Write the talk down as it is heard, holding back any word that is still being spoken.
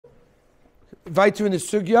weiter in the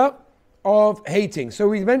sugya of hating. So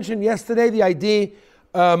we mentioned yesterday the idea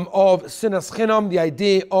of sinas chinam, the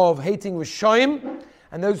idea of hating Rishoyim,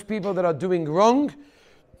 and those people that are doing wrong.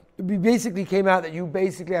 We basically came out that you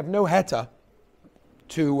basically have no heta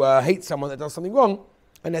to hate someone that does something wrong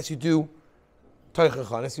unless you do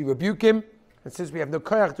toichacha, unless you rebuke him. And since we have no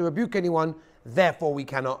koyach to rebuke anyone, therefore we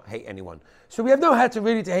cannot hate anyone. So we have no heta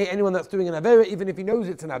really to hate anyone that's doing an avera, even if he knows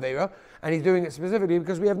it's an avera, and he's doing it specifically,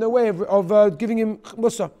 because we have no way of giving him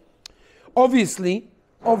musa. Obviously,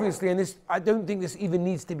 and this, I don't think this even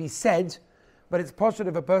needs to be said, but it's possible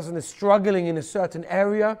if a person is struggling in a certain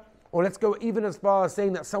area, or let's go even as far as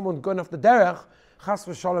saying that someone's gone off the derech, chas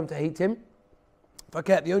v'shalom, to hate him.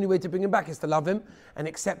 Okay, the only way to bring him back is to love him and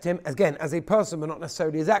accept him, again, as a person, but not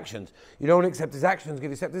necessarily his actions. You don't accept his actions, if you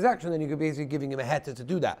accept his actions, then you could be basically giving him a heta to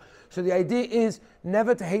do that. So the idea is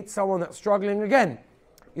never to hate someone that's struggling again.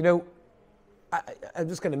 You know, I'm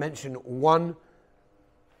just going to mention one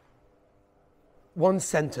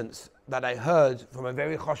sentence that I heard from a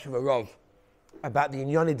very choshev Rav about the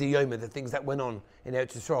Inyani Diyoma, the things that went on in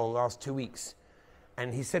Eretz Yisrael the last 2 weeks.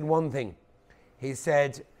 And he said one thing. He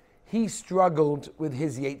said, he struggled with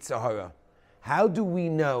his Yetzer Hara. How do we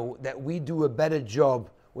know that we do a better job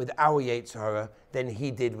with our Yetzer Hara than he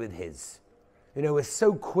did with his? You know, we're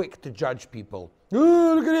so quick to judge people.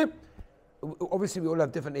 Oh, look at him. Obviously, we all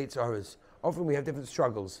have different Yetzer Haras. Often we have different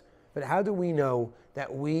struggles. But how do we know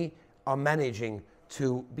that we are managing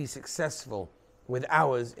to be successful with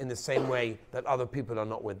ours in the same way that other people are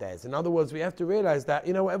not with theirs? In other words, we have to realize that,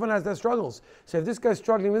 you know, everyone has their struggles. So if this guy's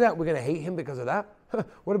struggling with that, we're going to hate him because of that?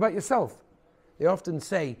 What about yourself? They often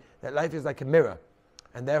say that life is like a mirror,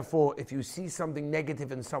 and therefore if you see something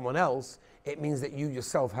negative in someone else, it means that you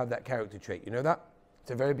yourself have that character trait. You know that?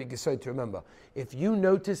 It's a very big aside to remember. If you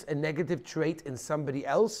notice a negative trait in somebody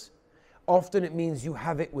else, often it means you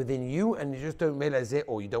have it within you and you just don't realize it,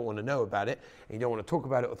 or you don't want to know about it, and you don't want to talk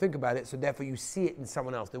about it or think about it, so therefore you see it in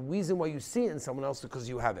someone else. The reason why you see it in someone else is because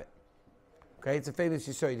you have it. Okay, it's a famous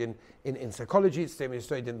yesod in psychology, it's a famous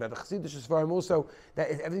yesod in Beit Chassidus Sfarim also,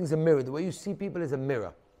 that everything's a mirror. The way you see people is a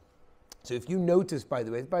mirror. So if you notice, by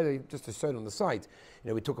the way, just a yesod on the side, you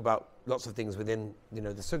know, we talk about lots of things within, you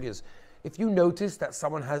know, the sugyas. If you notice that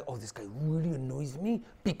someone has, oh, this guy really annoys me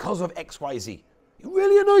because of X, Y, Z. He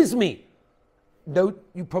really annoys me. No,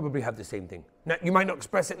 you probably have the same thing. Now, you might not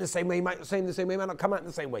express it in the same way, you might not say it in the same way, it might not come out in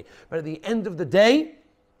the same way. But at the end of the day,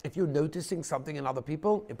 if you're noticing something in other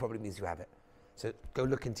people, it probably means you have it. So go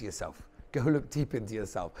look into yourself. Go look deep into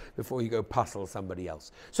yourself before you go puzzle somebody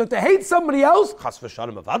else. So to hate somebody else, chas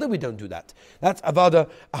v'shalom avada, we don't do that. That's avada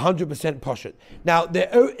 100% poshet. Now,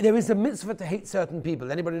 there is a mitzvah to hate certain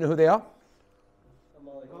people. Anybody know who they are?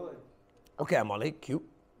 Amalek. Okay, Amalek, cute.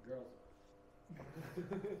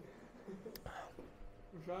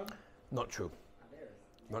 Girls. Not true.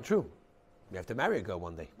 Not true. You have to marry a girl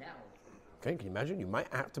one day. Okay, can you imagine? You might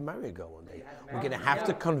have to marry a girl one day. We're going to have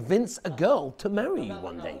to convince a girl to marry you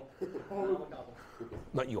one day.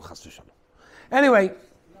 Not you, chas v'shalom. Anyway,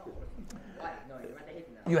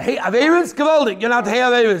 you hate Averis? Gewaldig. You're allowed to hate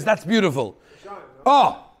Averis. That's beautiful.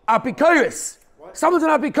 Oh, apikoris. Someone's an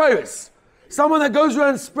apikoris. Someone that goes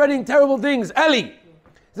around spreading terrible things. Eli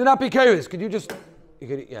is an apikoris. Could you just...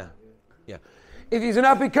 Yeah. If he's an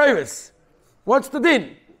apikoris, what's the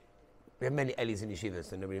din? We have many Elis in yeshivas,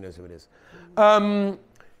 so nobody knows who it is.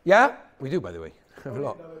 Yeah? We do, by the way. We have a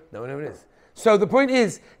lot. No one knows who it is. So the point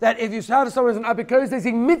is that if you shout at someone as an apikoris, there's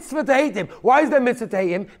a mitzvah to hate him. Why is there mitzvah to hate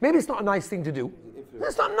him? Maybe it's not a nice thing to do.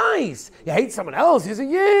 That's not nice. You hate someone else. He's a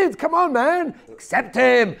yid. Come on, man. Accept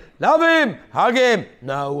him. Love him. Hug him.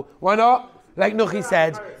 No. Why not? Like Nuchi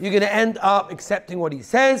said, you're going to end up accepting what he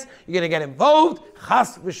says. You're going to get involved.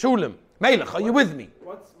 Chas v'shulim. Melech, are you with me?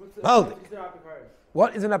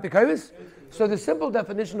 What is an apikoris? So the simple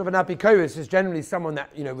definition of an apikoris is generally someone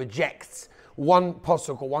that, you know, rejects one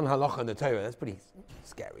posuk or one halacha in the Torah. That's pretty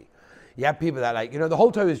scary. You have people that like, you know, the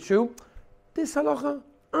whole Torah is true. This halacha,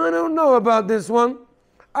 I don't know about this one.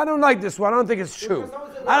 I don't like this one. I don't think it's true.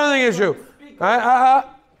 I don't think it's true.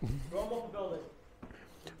 Throw him off a building.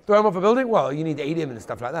 Throw him off a building? Well, you need to eat him and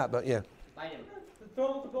stuff like that, but yeah. Throw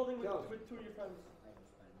him off a building with two of your friends.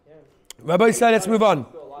 Rabbi said, let's move on.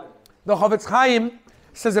 The Chavetz Chaim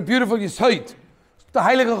says a beautiful yesod. The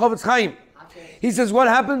Heilige Chavetz Chaim. He says, what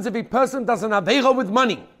happens if a person does an aveira with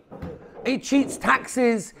money? He cheats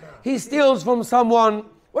taxes, he steals from someone,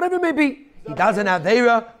 whatever it may be. He does an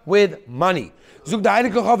aveira with money. Zug the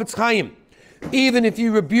Heilige Chavetz Chaim. Even if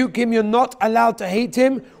you rebuke him, you're not allowed to hate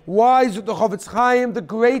him. Why is the Chavetz Chaim the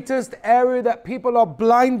greatest area that people are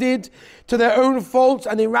blinded to their own faults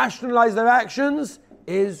and they rationalize their actions?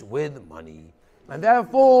 Is with money. And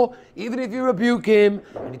therefore, even if you rebuke him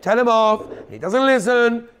and you tell him off and he doesn't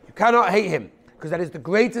listen, you cannot hate him. Because that is the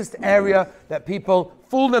greatest area that people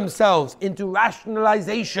fool themselves into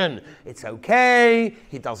rationalization. It's okay,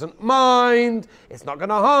 he doesn't mind, it's not going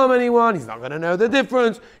to harm anyone, he's not going to know the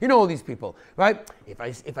difference. You know all these people, right? If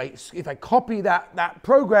I copy that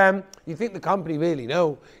program, you think the company really?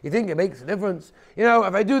 No. You think it makes a difference? You know,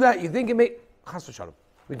 if I do that, you think it makes... Chas v'shalom.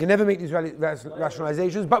 We can never make these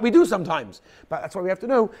rationalizations, but we do sometimes. But that's why we have to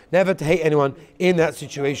know never to hate anyone in that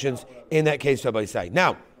situations, in that case, Rabbi Say.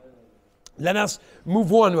 Now, let us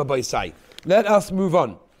move on, Rabbi Say. Let us move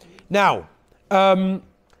on. Now, I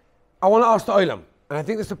want to ask the Olam, and I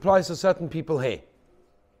think this applies to certain people here.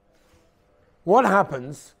 What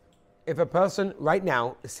happens if a person right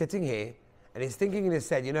now is sitting here and he's thinking in his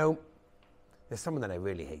head, you know, there's someone that I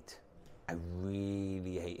really hate. I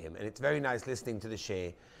really hate him. And it's very nice listening to the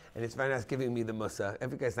share, and it's very nice giving me the musa.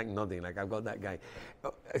 Every guy's like nodding, like I've got that guy.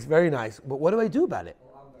 It's very nice, but what do I do about it?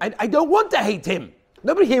 I don't want to hate him.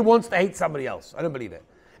 Nobody here wants to hate somebody else. I don't believe it.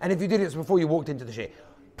 And if you did it before you walked into the share.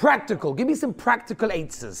 Practical. Give me some practical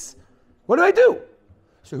answers. What do I do?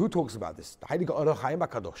 So who talks about this? The Heilige Orach Chaim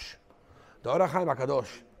HaKadosh. The Orach Chaim HaKadosh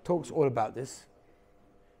talks all about this.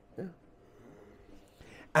 Yeah.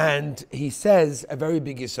 And he says a very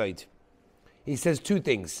big yesod. He says two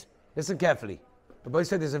things. Listen carefully. The boy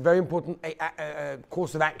said there's a very important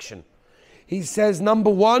course of action. He says,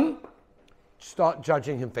 number one, start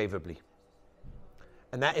judging him favorably.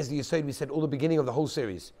 And that is the yesod we said all the beginning of the whole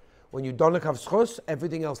series. When you don't have schos,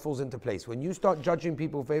 everything else falls into place. When you start judging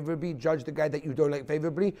people favorably, judge the guy that you don't like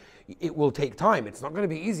favorably, it will take time. It's not going to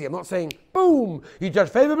be easy. I'm not saying, boom, you judge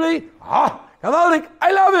favorably, I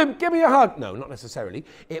love him, give me a hug. No, not necessarily.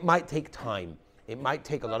 It might take time. It might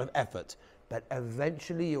take a lot of effort. But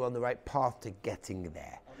eventually you're on the right path to getting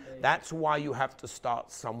there. That's why you have to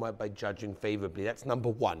start somewhere by judging favorably. That's number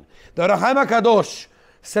one. The Orach Chaim HaKadosh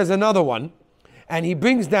says another one, and he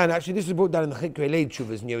brings down, actually this is brought down in the Chikrei Leid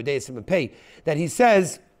Shuvas in Yeridei Simon Pei, that he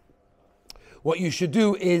says, what you should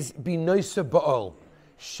do is be noisa ba'ol,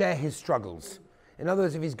 share his struggles. In other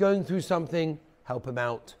words, if he's going through something, help him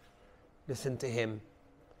out, listen to him,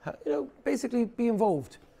 basically be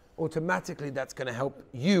involved. Automatically that's going to help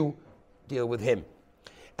you deal with him.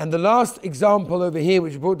 And the last example over here,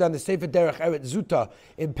 which brought down the Sefer Derech Eretz Zuta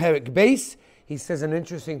in Perek Beis, he says an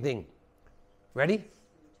interesting thing. Ready?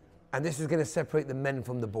 And this is going to separate the men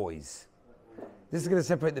from the boys. This is going to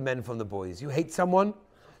separate the men from the boys. You hate someone,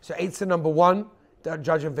 so Eitzah number one,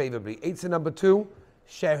 judge him favorably. Eitzah number two,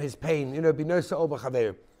 share his pain. Be no sa'ol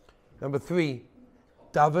b'chaver. Number three,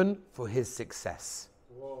 daven for his success.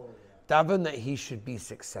 Daven that he should be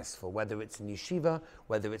successful, whether it's in yeshiva,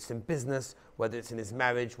 whether it's in business, whether it's in his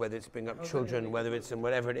marriage, whether it's bringing up children, whether it's in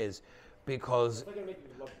whatever it is, because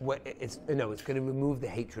it's going to remove the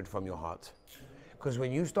hatred from your heart. Because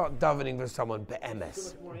when you start davening for someone,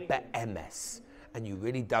 be'emes, and you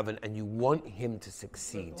really daven and you want him to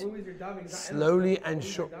succeed, slowly and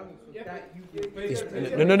surely. No.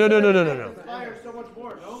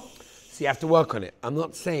 So you have to work on it. I'm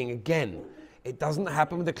not saying again. It doesn't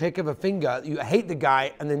happen with the click of a finger. You hate the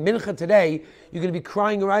guy, and then mincha today, you're going to be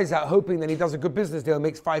crying your eyes out, hoping that he does a good business deal and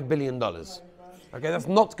makes $5 billion. Okay, that's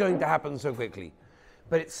not going to happen so quickly.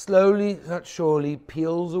 But it slowly but surely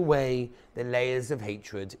peels away the layers of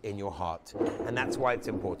hatred in your heart. And that's why it's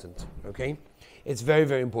important. Okay? It's very,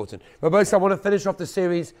 very important. Rabbi, I want to finish off the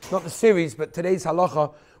series, not the series, but today's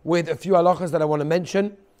halacha with a few halachas that I want to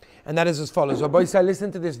mention. And that is as follows. Rabbi,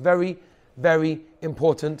 listen to this very, very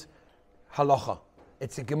important halacha.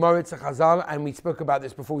 It's a Gemara, it's a Chazal, and we spoke about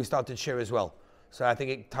this before we started shir as well. So I think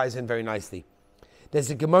it ties in very nicely. There's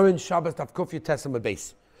a Gemara in Shabbos, Tav Kuf Yutes Amud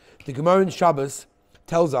Beis. The Gemara in Shabbos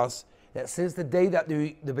tells us that since the day that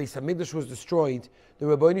the Beis Hamikdash was destroyed, the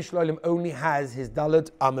Rabbeinu Shalom only has his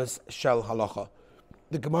Daled Amos Shel Halacha.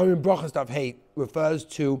 The Gemara in Brachas Tav Hey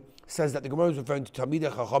says that the Gemara is referring to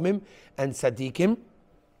Talmidei Chachamim and Tzadikim.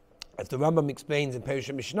 As the Rambam explains in Perush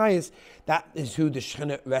Mishnayos, that is who the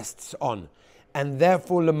Shechina rests on. And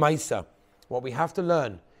therefore, Lemaisa, what we have to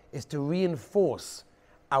learn is to reinforce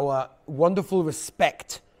our wonderful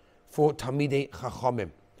respect for Talmidei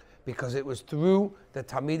Chachamim. Because it was through the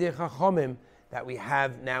Talmidei Chachamim that we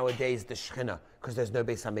have nowadays the Shechina, because there's no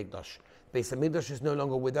Beis HaMikdash. Beis HaMikdash is no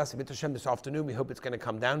longer with us. Hashem this afternoon, we hope it's going to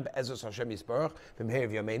come down. Be'ezus Hashem Yisbarach, from here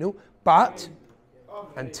of Yameinu. But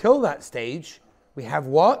until that stage, we have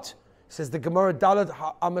what? Says the Gemara Dalad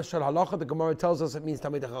Amos Shel Halacha. The Gemara tells us it means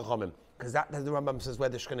Talmidei Chachamim, because that the Rambam says where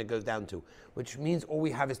the Shechina goes down to, which means all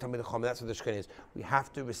we have is Talmidei Chachamim. That's what the Shechina is. We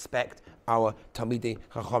have to respect our Talmidei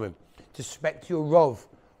Chachamim. To respect your Rov,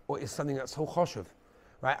 or is something that's so choshev,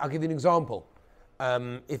 right? I'll give you an example.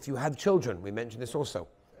 If you have children, we mentioned this also.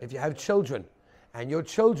 If you have children, and your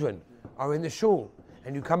children are in the shul,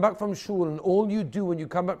 and you come back from shul, and all you do when you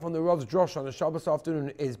come back from the Rav's drosha on a Shabbos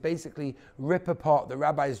afternoon is basically rip apart the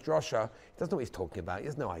rabbi's drosha. He doesn't know what he's talking about. He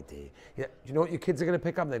has no idea. Do you know what your kids are going to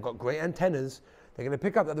pick up? They've got great antennas. They're going to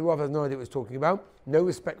pick up that the Rav has no idea what he's talking about. No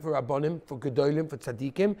respect for Rabbonim, for Gedolim, for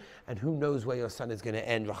Tzaddikim, and who knows where your son is going to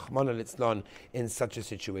end, Rahman al-Itzlan, in such a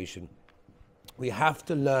situation. We have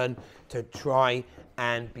to learn to try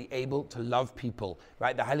and be able to love people,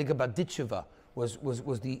 right? The Heilige Berditchever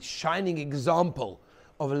was the shining example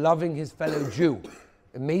of loving his fellow Jew.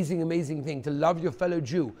 Amazing, amazing thing, to love your fellow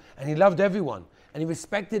Jew. And he loved everyone, and he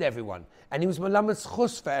respected everyone, and he was Melamed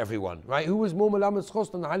Schus for everyone, right? Who was more Melamed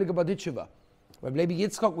Schus than the Heilige Berditchever? When Levi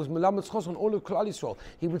Yitzchak was Melamed Schos on all of Klal Yisrael,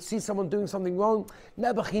 he would see someone doing something wrong.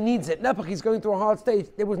 Nebuch, he needs it. Nebuch, he's going through a hard stage.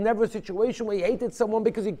 There was never a situation where he hated someone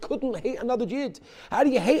because he couldn't hate another Yid. How do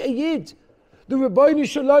you hate a Yid? The Rabbeinu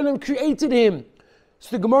Shalom created him.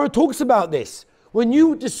 So the Gemara talks about this. When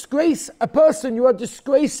you disgrace a person, you are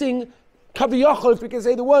disgracing Kaviyachol, if we can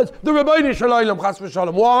say the words, the Rabbeinu Shalom Chas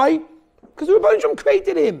v'Shalom. Why? Because the Rabbeinu Shalom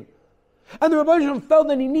created him. And the Rabbeinu Shalom felt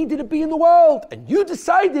that he needed to be in the world. And you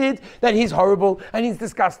decided that he's horrible and he's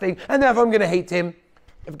disgusting and therefore I'm going to hate him.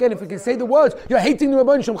 Again, if we can say the words, you're hating the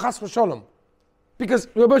Rabbeinu Shalom Chas v'Shalom. Because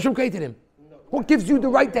the Rabbeinu Shalom created him. What gives you the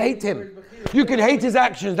right to hate him? You can hate his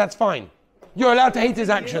actions, that's fine. You're allowed to hate his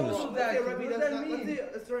actions. What does that mean?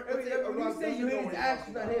 When you say you hate his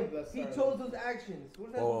actions, not him, he chose those actions.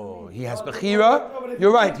 Oh, he has Bechira.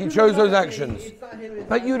 You're right, he chose those actions.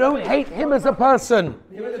 But you don't hate him as a person.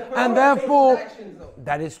 And therefore,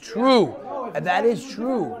 that is true. That is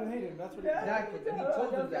true.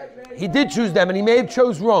 He did choose them and he may have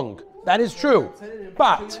chose wrong. That is true.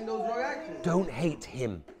 But don't hate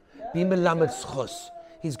him. Be Melamed Schos.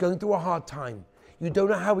 He's going through a hard time. You don't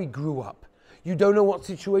know how he grew up. You don't know what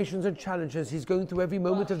situations and challenges he's going through every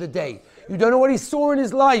moment of the day. You don't know what he saw in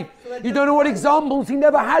his life. You don't know what examples he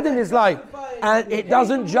never had in his life. And it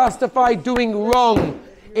doesn't justify doing wrong.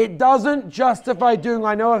 It doesn't justify doing,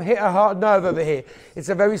 I know I've hit a hard nerve over here. It's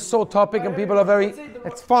a very sore topic and people are very,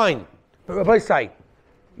 it's fine. But Rabbi say,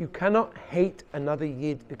 you cannot hate another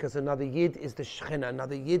Yid because another Yid is the Shechina.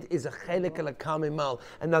 Another Yid is a Chelek Elakam.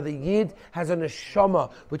 Another Yid has a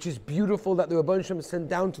neshama, which is beautiful that the Rabban Shem sent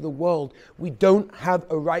down to the world. We don't have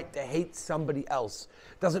a right to hate somebody else.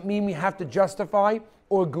 Doesn't mean we have to justify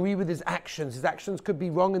or agree with his actions. His actions could be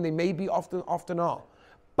wrong and they may be often are.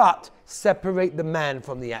 But separate the man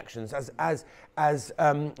from the actions. As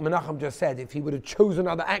Menachem just said, if he would have chosen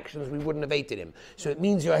other actions, we wouldn't have hated him. So it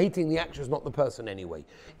means you're hating the actions, not the person anyway.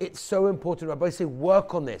 It's so important. Rabbi say,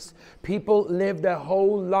 work on this. People live their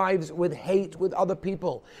whole lives with hate with other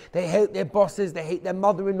people. They hate their bosses, they hate their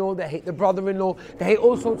mother-in-law, they hate their brother-in-law, they hate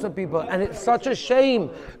all sorts of people. And it's such a shame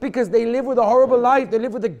because they live with a horrible life, they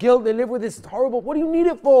live with the guilt, they live with this horrible, what do you need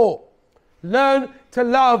it for? Learn to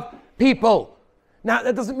love people. Now,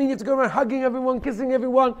 that doesn't mean you have to go around hugging everyone, kissing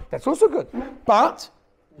everyone. That's also good. But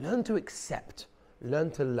learn to accept,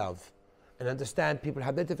 learn to love, and understand people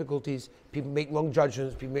have their difficulties, people make wrong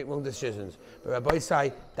judgments, people make wrong decisions. But Rabbi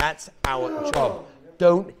say, that's our job.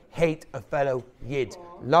 Don't hate a fellow Yid.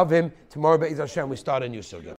 Love him. Tomorrow, Be'ez Hashem, we start a new sugya.